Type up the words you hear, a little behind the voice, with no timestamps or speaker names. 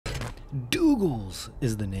Dougals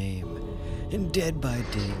is the name, and Dead by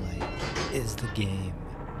Daylight is the game.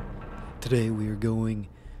 Today we are going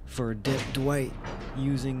for Adept Dwight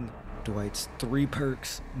using Dwight's 3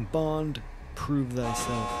 perks: Bond, Prove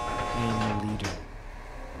Thyself, and Leader.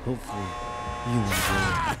 Hopefully you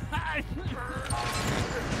enjoy.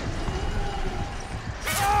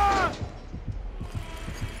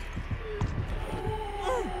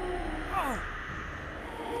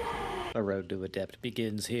 The road to Adept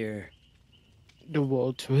begins here. The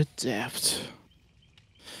road to Adept.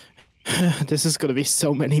 This is gonna be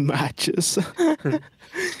so many matches.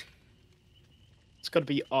 It's gonna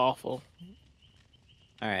be awful.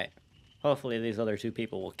 Alright. Hopefully these other 2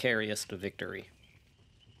 people will carry us to victory.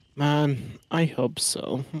 Man, I hope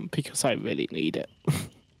so, because I really need it.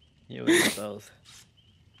 You and me both.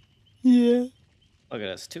 Yeah. Look at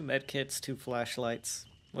us. 2 medkits, 2 flashlights.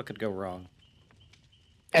 What could go wrong?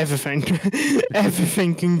 Everything.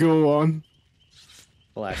 Everything can go on.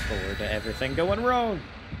 Flash forward to everything going wrong.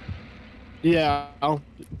 Yeah, I'll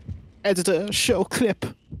edit a show clip.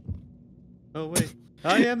 Oh wait,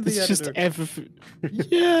 I am the It's editor. just everything.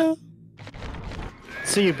 Yeah.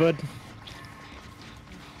 See you, bud.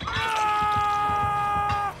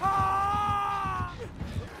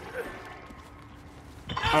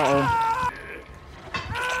 Uh-oh.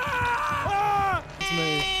 It's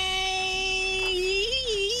me.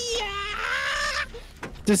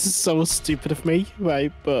 This is so stupid of me,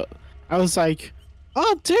 right? But I was like,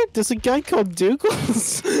 oh, dude, there's a guy called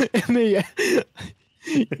Douglas in the,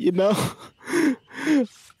 you know?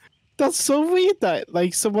 That's so weird that,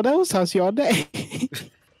 like, someone else has your name.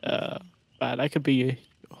 Man, I could be a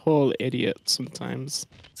whole idiot sometimes.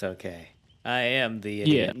 It's okay. I am the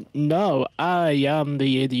Yeah, idiot. no, I am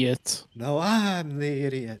the idiot. No, I'm the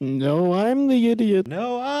idiot. No, I'm the idiot.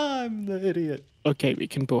 No, I'm the idiot. Okay, we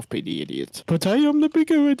can both be the idiot. But I am the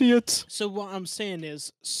bigger idiot. So what I'm saying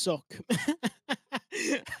is, suck.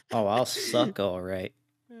 Oh, I'll suck alright.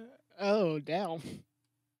 Oh, damn.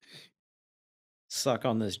 Suck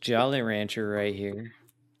on this Jolly Rancher right here.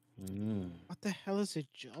 What the hell is a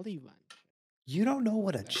Jolly Rancher? You don't know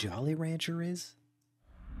what a Jolly Rancher is?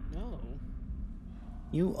 No.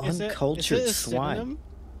 You Is it uncultured a swine. synonym?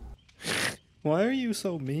 Why are you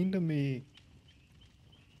so mean to me?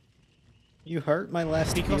 You hurt my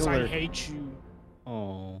last Because healer. I hate you.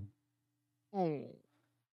 Oh. Oh.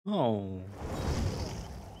 Oh.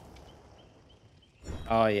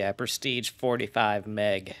 Oh yeah, Prestige 45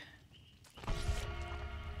 meg.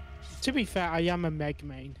 To be fair, I am a Meg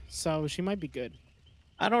main, so she might be good.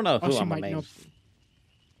 I don't know Or who she I'm a might main. not be.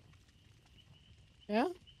 Yeah?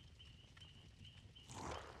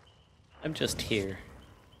 I'm just here.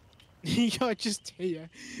 You're just here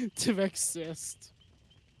to exist.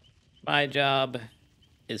 My job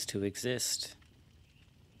is to exist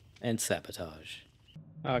and sabotage.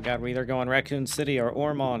 Oh god, we're either going Raccoon City or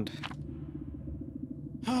Ormond.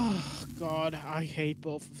 Oh god, I hate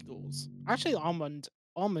both of those. Actually, Almond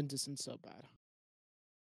isn't so bad.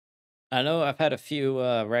 I know I've had a few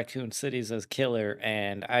Raccoon Cities as killer,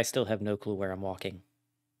 and I still have no clue where I'm walking.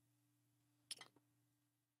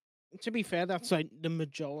 To be fair, that's like the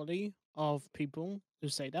majority of people who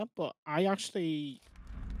say that, but I actually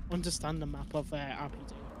understand the map of RPD.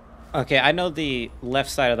 Okay, I know the left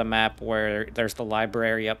side of the map where there's the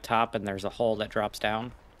library up top and there's a hole that drops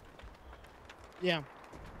down. Yeah.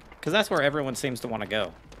 Because that's where everyone seems to want to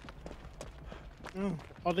go. Oh,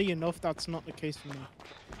 oddly enough, that's not the case for me.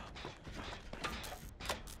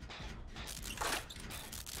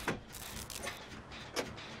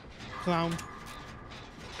 Clown.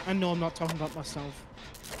 I know I'm not talking about myself.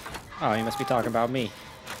 Oh, you must be talking about me.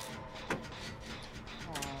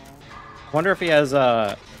 Aww. Wonder if he has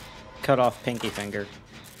a cut off pinky finger.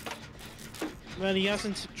 Well, he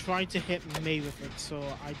hasn't tried to hit me with it, so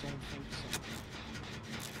I don't think so.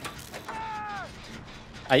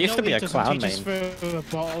 I used to No, be he a doesn't. clown He just main. threw a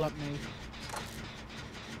bottle at me.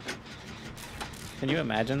 Can you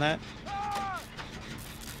imagine that?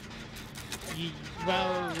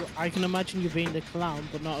 Well, I can imagine you being the clown,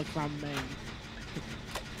 but not a clown main.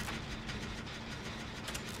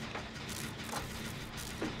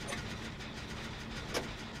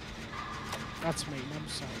 That's mean, I'm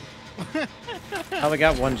sorry. I only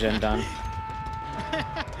got 1 gen done.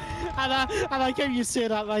 And I like how you say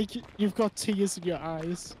that like you've got tears in your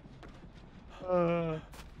eyes. Wonder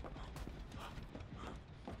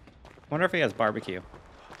if he has barbecue.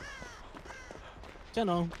 Don't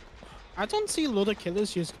know. I don't see a lot of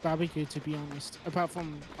killers use barbecue, to be honest. Apart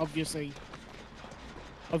from obviously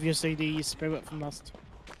the spirit from last.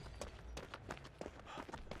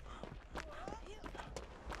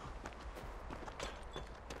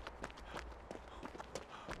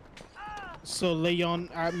 So Leon,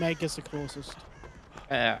 Meg is the closest.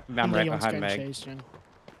 I'm And right Leon's behind getting Meg. chased, yeah.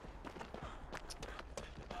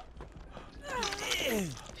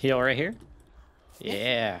 Heal right here.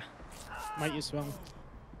 Yeah. Might as well.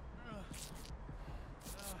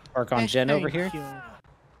 Work on Jen over here. Thank you.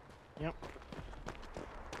 Yep.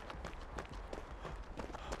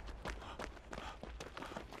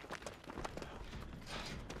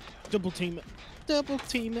 Double team it. Double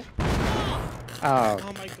team it. Oh,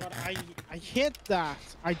 Oh my god, I hit that.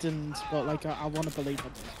 I didn't, but like I want to believe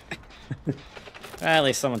it. at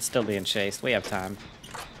least someone's still being chased. We have time.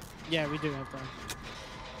 Yeah, we do have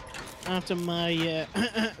that. After my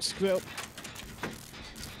screw up.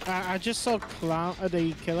 I just saw Clown,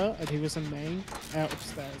 the killer, and he was in main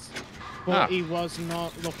upstairs. But Ah. he was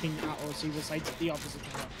not looking at us, he was like the opposite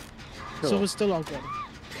direction. Cool. So we're still all good.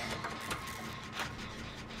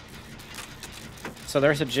 So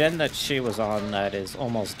there's a gen that she was on that is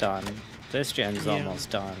almost done. This gen's Yeah. almost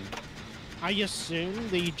done. I assume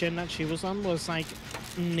the gen that she was on was like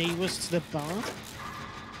nearest to the bar.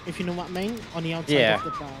 If you know what I mean? On the outside Yeah. of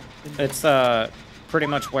the bar. It's pretty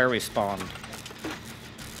much where we spawned.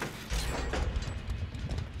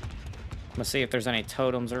 Let's see if there's any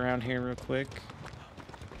totems around here real quick.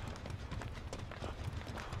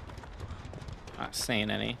 Not seeing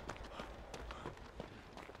any.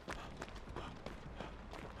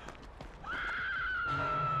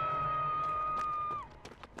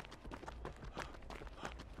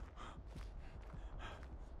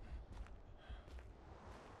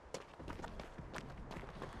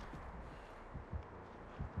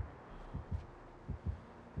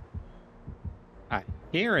 I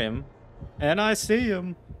hear him, and I see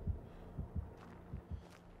him.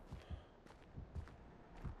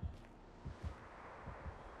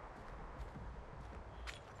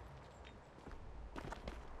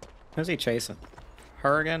 Who's he chasing?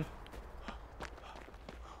 Her again?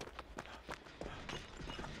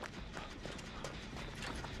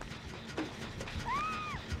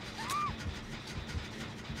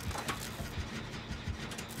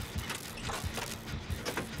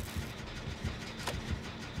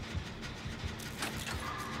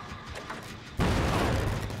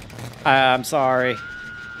 I'm sorry.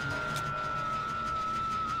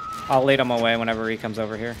 I'll lead him away whenever he comes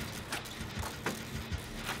over here.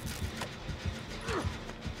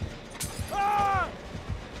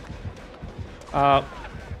 Oh,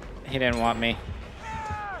 he didn't want me.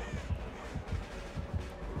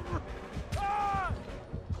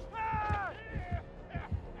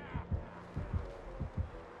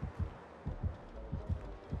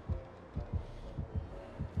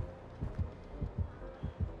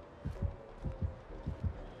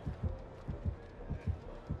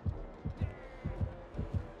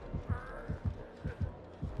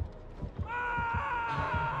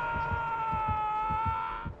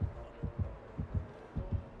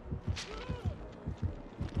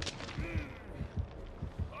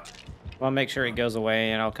 I'll make sure he goes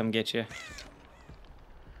away and I'll come get you.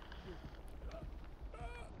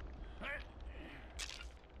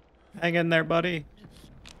 Hang in there, buddy.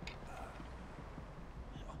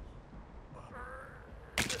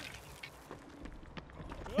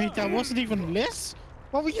 Wait, that wasn't even Liz?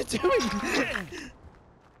 What were you doing?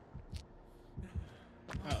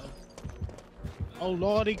 Uh-oh. Oh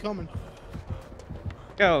lord, he coming.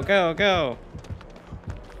 Go, go, go.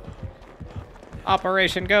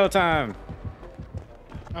 Operation Go Time.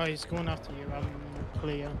 Oh, he's going after you. I'm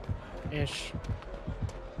clear-ish.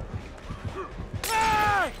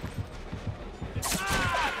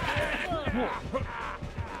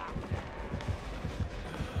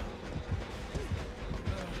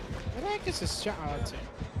 Where the heck is this shot out to?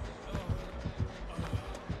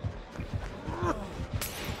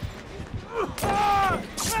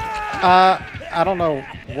 I don't know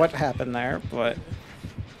what happened there, but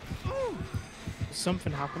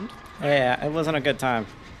Something happened. yeah, it wasn't a good time.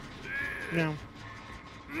 No.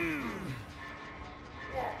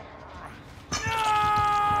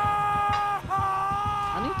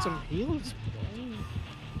 I need some heals.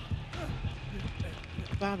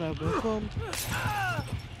 Ba-da-ba-bum.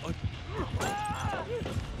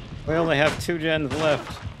 We only have 2 gens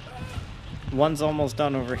left. One's almost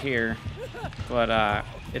done over here, but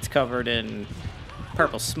it's covered in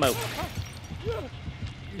purple smoke.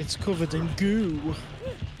 It's covered in goo.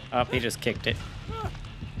 Oh, he just kicked it.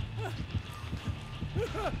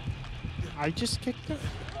 I just kicked it.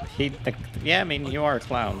 Yeah, I mean, you are a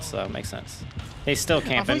clown, so it makes sense. He's still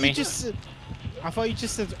camping me. I thought you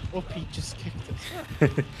just said up. He just kicked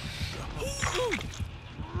it.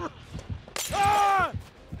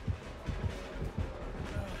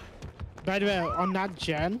 By the way, on that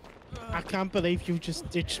gen, I can't believe you just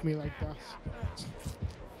ditched me like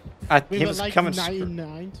that. We He were was like coming.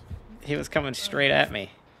 99. He was coming straight at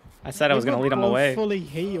me. I said I We was gonna were lead him both away. fully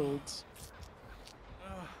healed.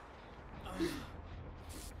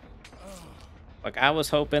 Like I was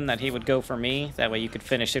hoping that he would go for me. That way you could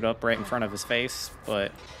finish it up right in front of his face,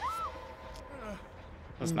 but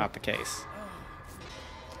that's not the case.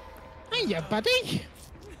 Hiya, buddy.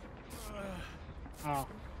 Oh.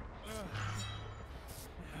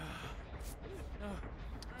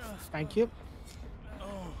 Thank you.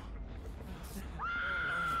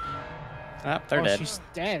 Ah, they're dead. She's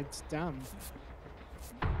dead. Damn.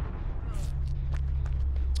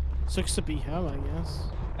 Sucks to be her, I guess.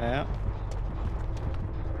 Yeah.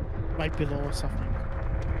 Right below us, I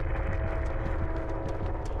think.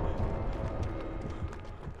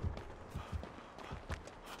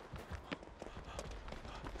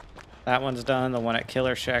 That one's done. The one at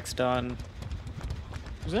Killer Shack's done.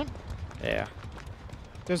 Is it? Yeah.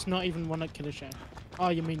 There's not even one at Killer Shack. Oh,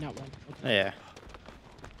 you mean that one? Okay. Yeah.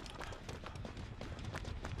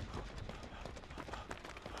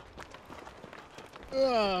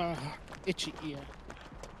 Ugh, itchy ear.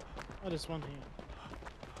 Oh, there's one here.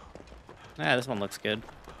 Yeah, this one looks good.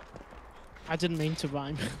 I didn't mean to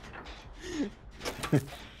rhyme.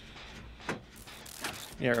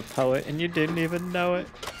 You're a poet and you didn't even know it.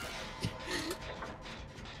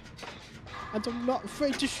 And I'm not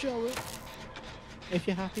afraid to show it. If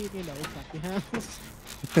you're happy, you know, clap your hands.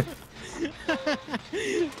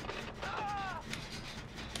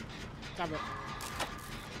 Damn it.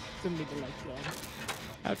 Didn't mean to let go.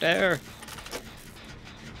 Out there.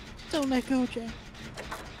 Don't let go, Jay.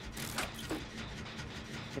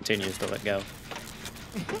 Continues to let go.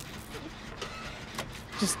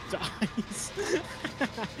 Just dies.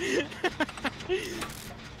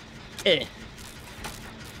 Eh.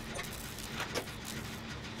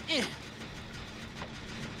 Eh.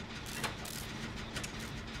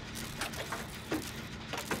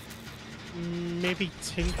 Maybe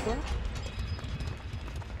Tinker?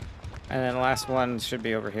 And then the last one should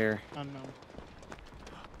be over here. Oh no.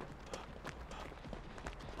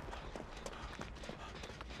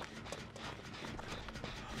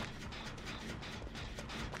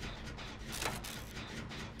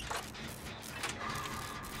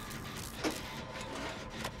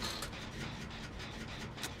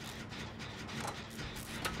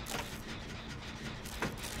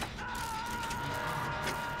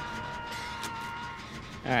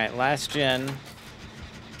 Alright, last gen.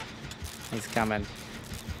 He's coming.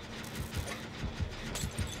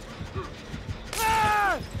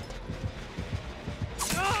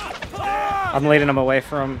 I'm leading him away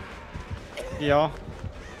from y'all.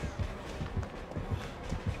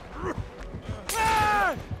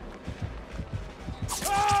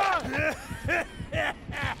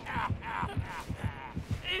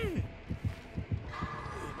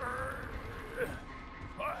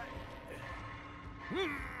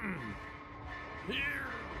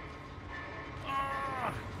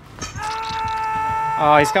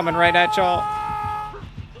 Oh, he's coming right at y'all.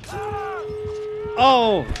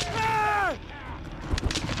 Oh!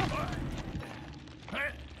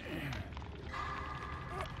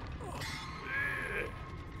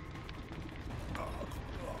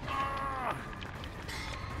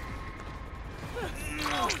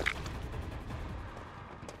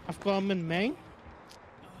 I've got him in main.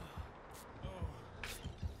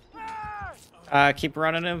 Keep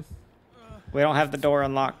running him. We don't have the door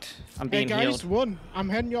unlocked. I'm Hey being guys, healed. run! I'm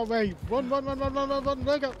heading your way. Run, run, run, run, run, run, run,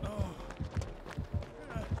 let go.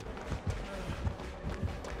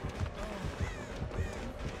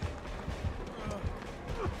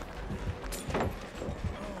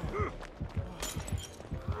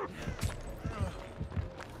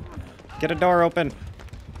 Get a door open.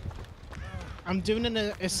 I'm doing an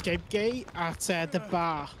escape gate at the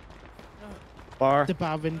bar. Bar. The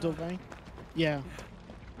bar window, right? Yeah.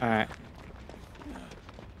 Alright.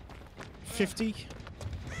 50.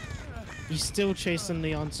 He's still chasing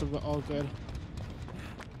Leon, so we're all good.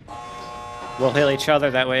 We'll heal each other.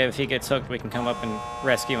 That way, if he gets hooked, we can come up and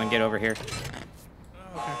rescue and get over here.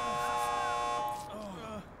 Okay.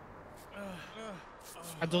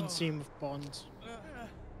 I don't see him with bonds.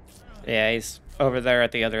 Yeah, he's over there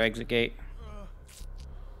at the other exit gate.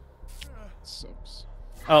 Sucks.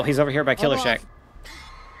 Oh, he's over here by Killer no, Shack.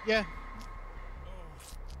 Yeah.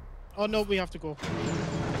 Oh no, we have to go.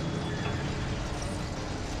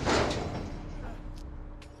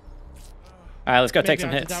 Alright, let's go take Maybe some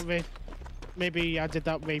I did hits. that way. Maybe I did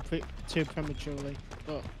that way too prematurely,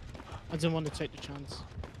 but I didn't want to take the chance.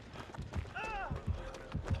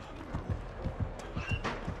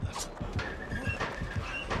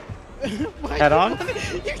 Why Head you on?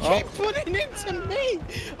 You keep running into me!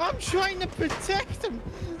 I'm trying to protect him!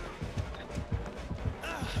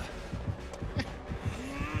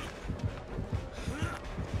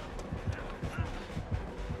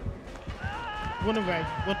 Run away,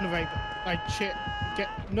 run away. Like shit.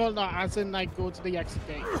 No, as in like go to the exit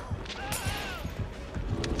gate.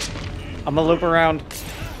 I'm gonna loop around.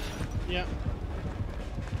 Yeah.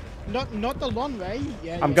 Not the long way.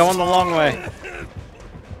 Yeah. I'm going the long way.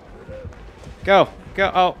 Go,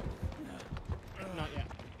 go. Oh, Not yet.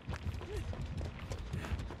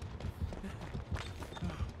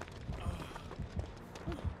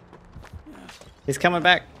 he's coming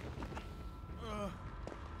back.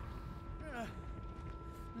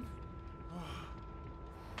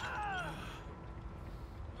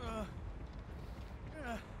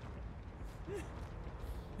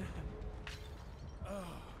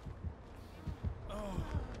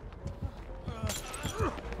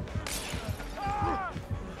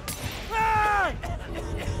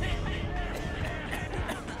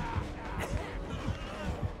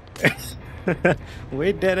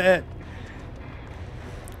 We did it.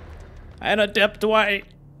 And Adept Dwight.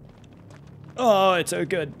 Oh, it's a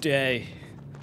good day.